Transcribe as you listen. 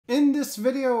In this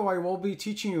video, I will be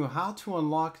teaching you how to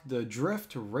unlock the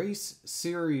Drift Race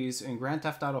series in Grand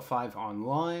Theft Auto 5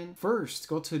 Online. First,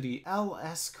 go to the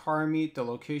LS car meet. The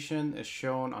location is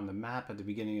shown on the map at the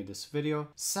beginning of this video.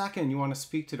 Second, you want to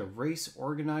speak to the race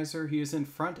organizer. He is in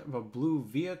front of a blue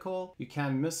vehicle. You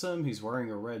can't miss him. He's wearing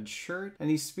a red shirt and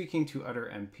he's speaking to other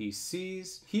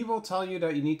NPCs. He will tell you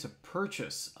that you need to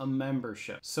purchase a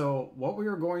membership. So what we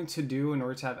are going to do in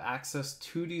order to have access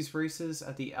to these races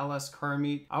at the LS car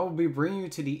meet, I will be bringing you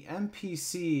to the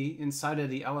NPC inside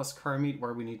of the LS car meet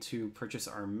where we need to purchase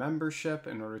our membership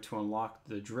in order to unlock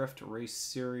the Drift Race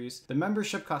series. The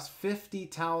membership costs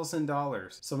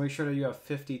 $50,000, so make sure that you have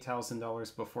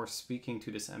 $50,000 before speaking to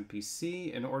this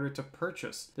NPC in order to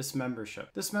purchase this membership.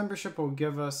 This membership will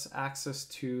give us access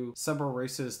to several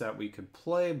races that we could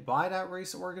play by that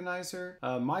race organizer.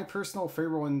 My personal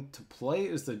favorite one to play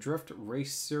is the Drift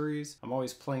Race series. I'm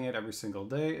always playing it every single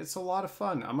day. It's a lot of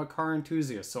fun. I'm a car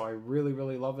enthusiast, so I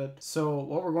really love it. So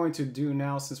what we're going to do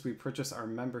now, since we purchased our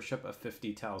membership of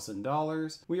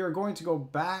 $50,000, we are going to go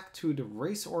back to the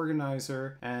race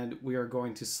organizer and we are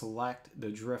going to select the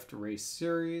Drift Race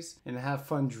series and have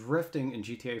fun drifting in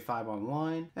GTA 5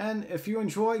 Online. And if you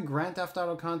enjoy Grand Theft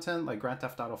Auto content like Grand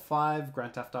Theft Auto 5,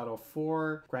 Grand Theft Auto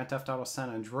 4, Grand Theft Auto San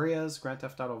Andreas, Grand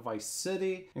Theft Auto Vice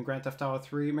City, and Grand Theft Auto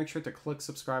 3, make sure to click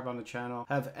subscribe on the channel.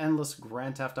 I have endless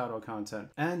Grand Theft Auto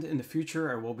content. And in the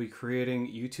future, I will be creating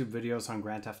YouTube videos on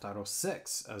Grand Theft Auto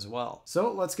 6 as well.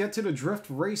 So let's get to the Drift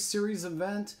Race series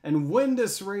event and win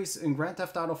this race in Grand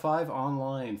Theft Auto 5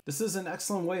 Online. This is an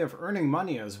excellent way of earning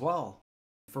money as well.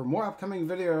 For more upcoming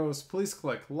videos, please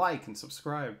click like and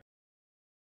subscribe.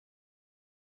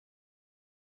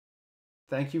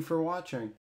 Thank you for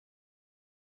watching.